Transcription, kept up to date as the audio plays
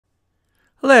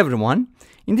Hello everyone.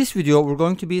 In this video we're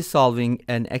going to be solving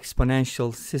an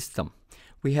exponential system.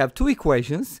 We have two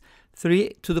equations,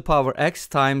 3 to the power x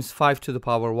times 5 to the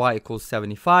power y equals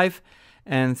 75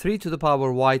 and 3 to the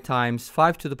power y times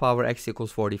 5 to the power x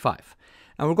equals 45.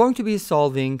 And we're going to be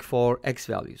solving for x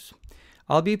values.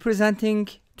 I'll be presenting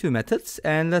two methods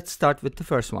and let's start with the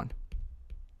first one.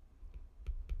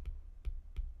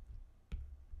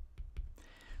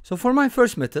 So for my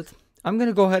first method, I'm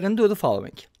going to go ahead and do the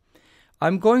following.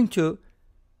 I'm going to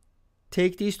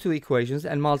take these two equations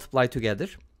and multiply together.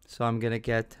 So I'm going to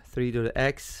get 3 to the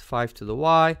x, 5 to the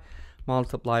y,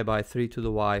 multiply by 3 to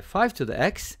the y, 5 to the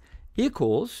x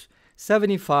equals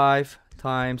 75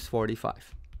 times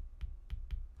 45.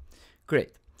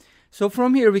 Great. So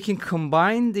from here we can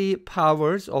combine the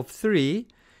powers of 3,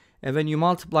 and when you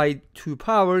multiply two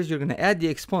powers you're going to add the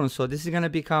exponent. So this is going to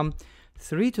become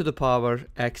 3 to the power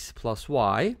x plus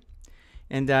y,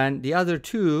 and then the other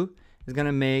two is going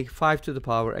to make 5 to the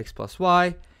power x plus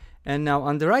y. And now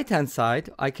on the right hand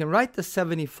side I can write the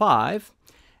 75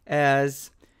 as,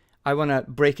 I want to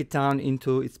break it down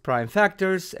into its prime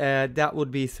factors. That would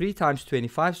be 3 times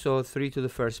 25, so 3 to the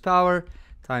first power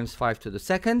times 5 to the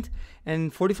second,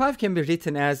 and 45 can be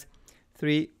written as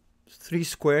 3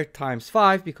 squared times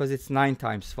 5 because it's 9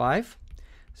 times 5.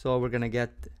 So we're going to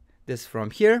get this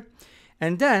from here.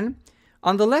 And then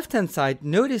on the left hand side,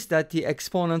 notice that the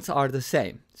exponents are the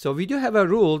same. So we do have a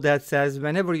rule that says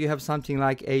whenever you have something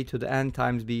like a to the n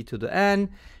times b to the n,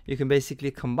 you can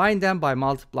basically combine them by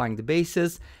multiplying the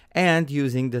bases and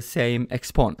using the same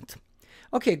exponent.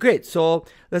 Okay, great. So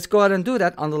let's go ahead and do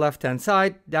that on the left hand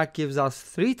side. That gives us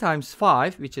 3 times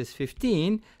 5, which is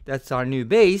 15. That's our new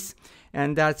base.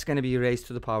 And that's going to be raised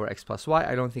to the power x plus y.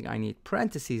 I don't think I need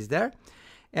parentheses there.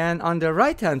 And on the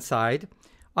right hand side,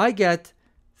 I get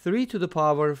 3 to the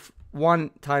power 1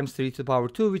 times 3 to the power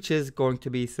 2, which is going to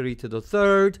be 3 to the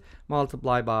third,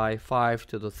 multiplied by 5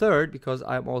 to the third, because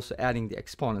I'm also adding the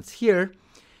exponents here.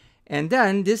 And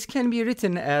then this can be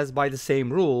written as, by the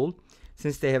same rule,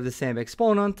 since they have the same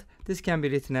exponent, this can be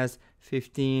written as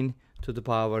 15 to the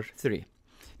power 3.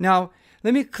 Now,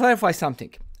 let me clarify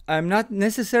something. I'm not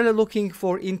necessarily looking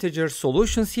for integer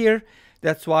solutions here.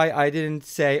 That's why I didn't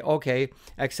say, okay,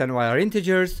 x and y are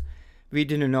integers. We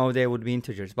didn't know they would be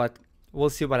integers, but we'll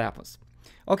see what happens.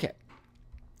 Okay,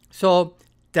 so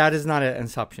that is not an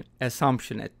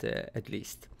assumption at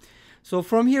least. So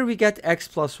from here we get x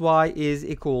plus y is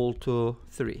equal to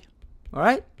 3. All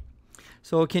right,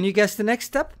 so can you guess the next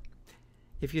step?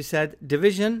 If you said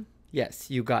division, yes,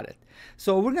 you got it.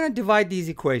 So we're going to divide these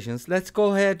equations. Let's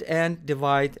go ahead and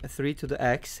divide 3 to the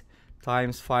x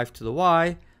times 5 to the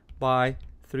y by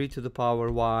 3 to the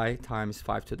power y times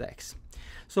 5 to the x.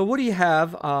 So what do you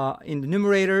have in the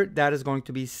numerator? That is going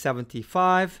to be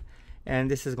 75,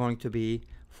 and this is going to be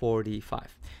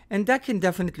 45. And that can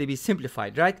definitely be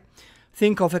simplified, right?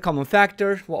 Think of a common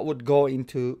factor. What would go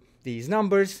into these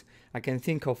numbers? I can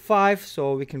think of 5,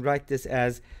 so we can write this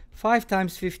as 5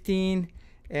 times 15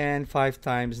 and 5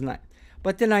 times 9.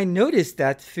 But then I noticed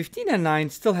that 15 and 9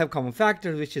 still have common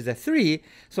factors, which is a 3.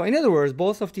 So in other words,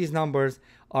 both of these numbers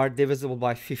are divisible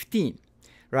by 15,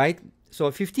 right? So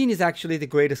 15 is actually the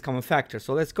greatest common factor.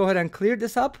 So let's go ahead and clear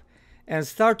this up and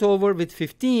start over with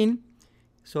 15.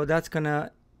 So that's going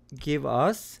to give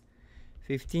us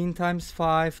 15 times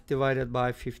 5 divided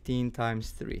by 15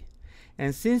 times 3.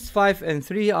 And since 5 and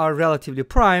 3 are relatively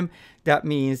prime, that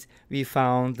means we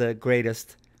found the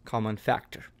greatest common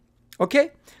factor.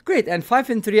 Okay, great. And 5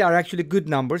 and 3 are actually good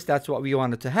numbers. That's what we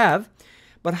wanted to have.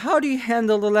 But how do you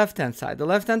handle the left-hand side? The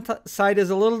left-hand side is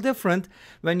a little different.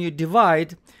 When you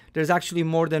divide, there's actually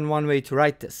more than one way to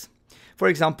write this. For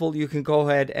example, you can go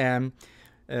ahead and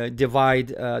divide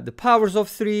the powers of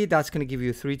 3. That's going to give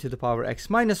you 3 to the power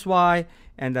x minus y.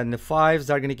 And then the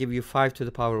 5s are going to give you 5 to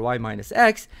the power y minus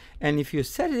x. And if you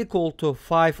set it equal to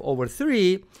 5 over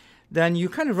 3, then you're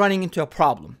kind of running into a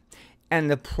problem.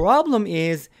 And the problem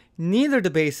is neither the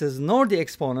bases nor the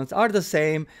exponents are the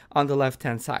same on the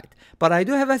left-hand side. But I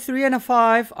do have a 3 and a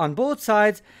 5 on both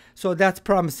sides, so that's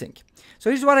promising. So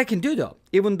here's what I can do though.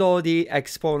 Even though the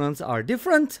exponents are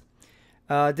different,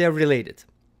 they're related.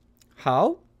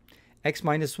 How? X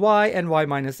minus y and y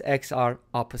minus x are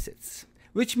opposites,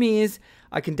 which means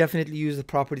I can definitely use the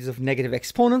properties of negative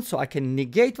exponents, so I can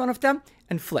negate one of them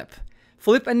and flip.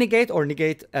 Flip and negate, or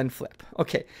negate and flip.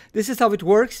 Okay, this is how it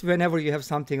works whenever you have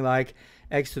something like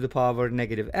x to the power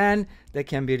negative n. That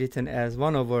can be written as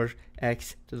 1 over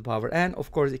x to the power n.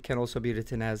 Of course, it can also be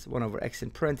written as 1 over x in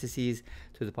parentheses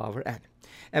to the power n.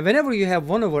 And whenever you have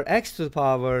 1 over x to the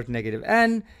power negative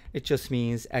n, it just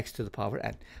means x to the power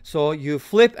n. So you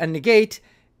flip and negate,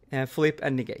 and flip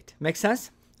and negate. Make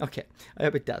sense? Okay, I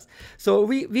hope it does. So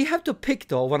we have to pick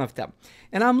though one of them.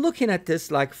 And I'm looking at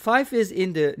this like 5 is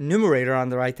in the numerator on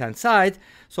the right hand side.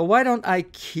 So why don't I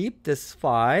keep this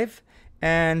 5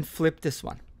 and flip this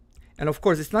one? And of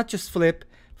course it's not just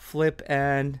flip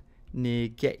and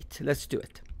negate. Let's do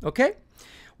it. Okay,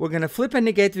 we're gonna flip and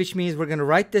negate, which means we're gonna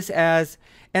write this as,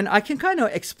 and I can kind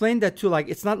of explain that too. Like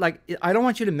it's not like, I don't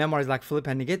want you to memorize like flip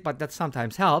and negate, but that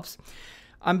sometimes helps.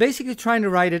 I'm basically trying to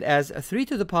write it as a 3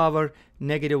 to the power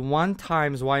negative 1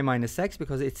 times y minus x,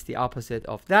 because it's the opposite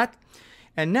of that.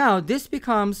 And now this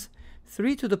becomes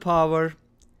 3 to the power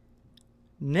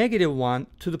negative 1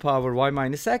 to the power y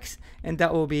minus x, and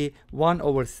that will be 1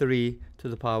 over 3 to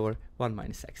the power 1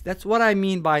 minus x. That's what I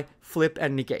mean by flip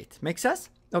and negate. Make sense?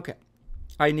 Okay.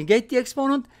 I negate the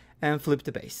exponent and flip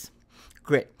the base.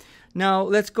 Great. Now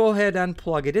let's go ahead and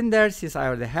plug it in there since I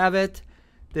already have it.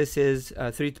 This is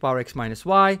 3 to the power x minus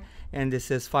y, and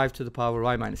this is 5 to the power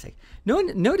y minus x.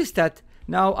 Notice that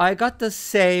now I got the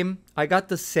same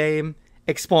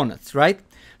exponents, right?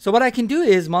 So what I can do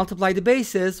is multiply the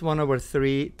bases, 1 over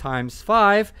 3 times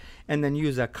 5, and then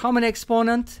use a common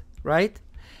exponent, right?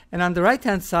 And on the right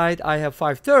hand side, I have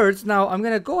 5/3. Now I'm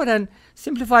going to go ahead and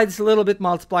simplify this a little bit,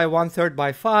 multiply 1/3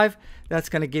 by 5. That's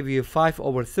going to give you 5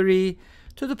 over 3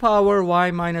 to the power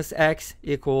y minus x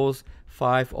equals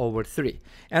 5 over 3.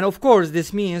 And of course,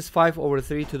 this means 5 over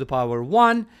 3 to the power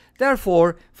 1.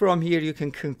 Therefore, from here, you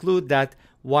can conclude that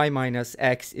y minus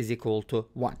x is equal to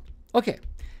 1. Okay,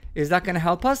 is that going to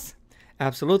help us?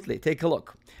 Absolutely. Take a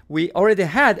look. We already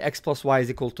had x plus y is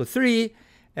equal to 3.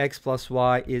 X plus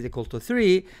y is equal to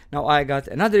 3. Now I got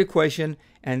another equation,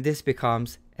 and this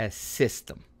becomes a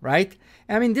system, right?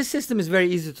 I mean, this system is very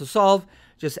easy to solve.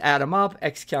 Just add them up,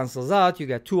 x cancels out, you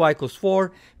get 2y equals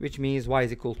 4, which means y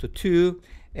is equal to 2,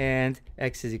 and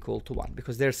x is equal to 1,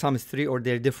 because their sum is 3 or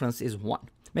their difference is 1.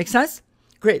 Make sense?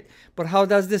 Great. But how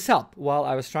does this help? Well,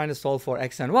 I was trying to solve for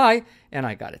x and y, and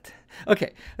I got it.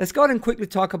 Okay, let's go ahead and quickly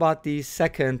talk about the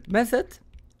second method.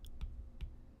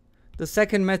 The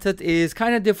second method is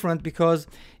kind of different because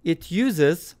it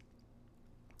uses,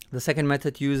 the second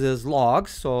method uses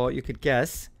logs, so you could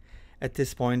guess at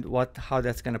this point how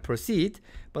that's going to proceed.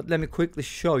 But let me quickly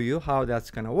show you how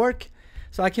that's going to work.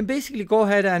 So I can basically go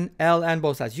ahead and ln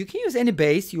both sides. You can use any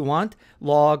base you want,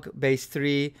 log, base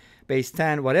 3, base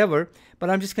 10, whatever.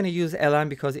 But I'm just going to use ln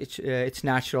because it's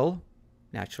natural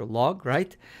log,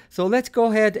 right? So let's go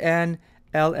ahead and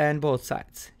ln both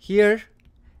sides, here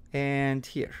and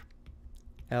here.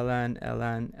 ln,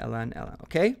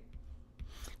 okay?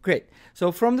 Great.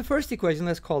 So from the first equation,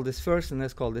 let's call this first and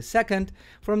let's call this second.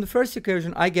 From the first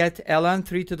equation, I get ln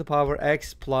 3 to the power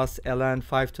x plus ln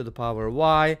 5 to the power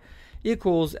y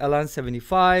equals ln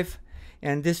 75.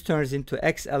 And this turns into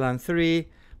x ln 3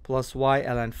 plus y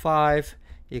ln 5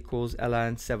 equals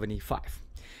ln 75.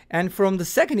 And from the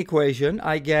second equation,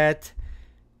 I get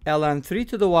ln 3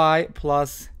 to the y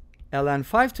plus ln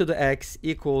 5 to the x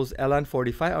equals ln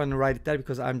 45. I'm going to write it there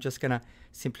because I'm just going to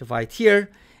simplify it here.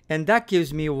 And that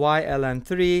gives me y ln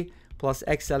 3 plus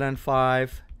x ln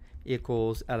 5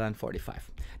 equals ln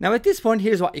 45. Now at this point,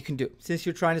 here's what you can do. Since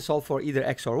you're trying to solve for either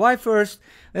x or y first,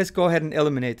 let's go ahead and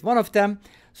eliminate one of them.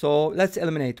 So let's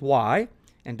eliminate y,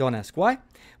 and don't ask why.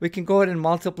 We can go ahead and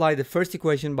multiply the first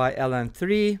equation by ln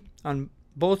 3 on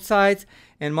both sides,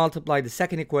 and multiply the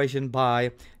second equation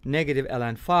by negative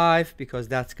ln 5, because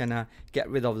that's gonna get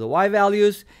rid of the y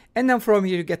values. And then from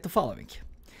here you get the following: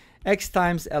 x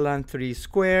times ln 3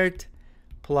 squared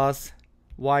plus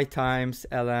y times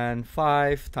ln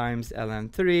 5 times ln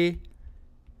 3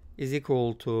 is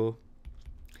equal to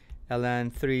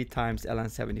ln 3 times ln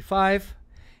 75.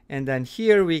 And then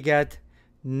here we get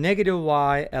negative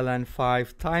y ln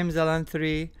 5 times ln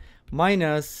 3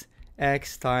 minus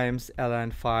x times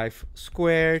ln 5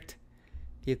 squared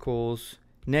equals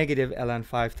negative ln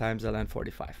 5 times ln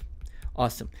 45.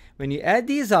 Awesome. When you add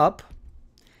these up,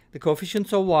 the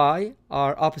coefficients of y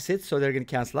are opposite, so they're going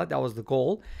to cancel out. That was the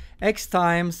goal. X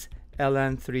times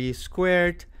ln 3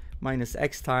 squared minus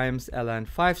x times ln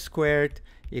 5 squared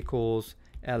equals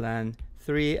ln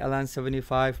 3 ln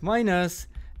 75 minus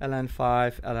ln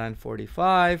 5 ln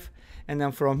 45. And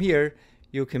then from here,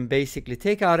 you can basically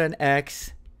take out an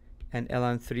x, and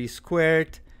ln 3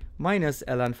 squared minus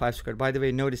ln 5 squared. By the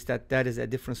way, notice that that is a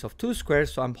difference of 2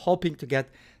 squares, so I'm hoping to get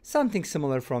something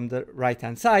similar from the right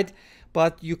hand side.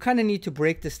 But you kind of need to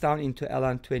break this down into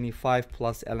ln 25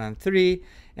 plus ln 3,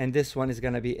 and this one is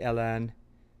going to be ln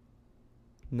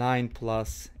 9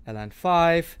 plus ln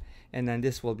 5, and then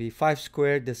this will be 5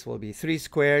 squared, this will be 3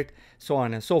 squared, so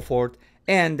on and so forth,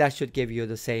 and that should give you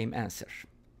the same answer.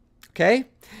 Okay,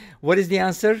 what is the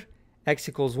answer? X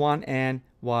equals 1 and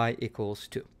y equals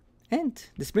 2. And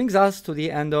this brings us to the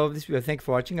end of this video. Thank you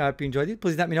for watching. I hope you enjoyed it.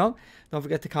 Please let me know. Don't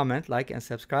forget to comment, like, and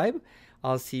subscribe.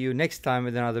 I'll see you next time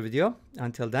with another video.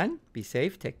 Until then, be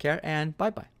safe, take care, and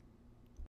bye-bye.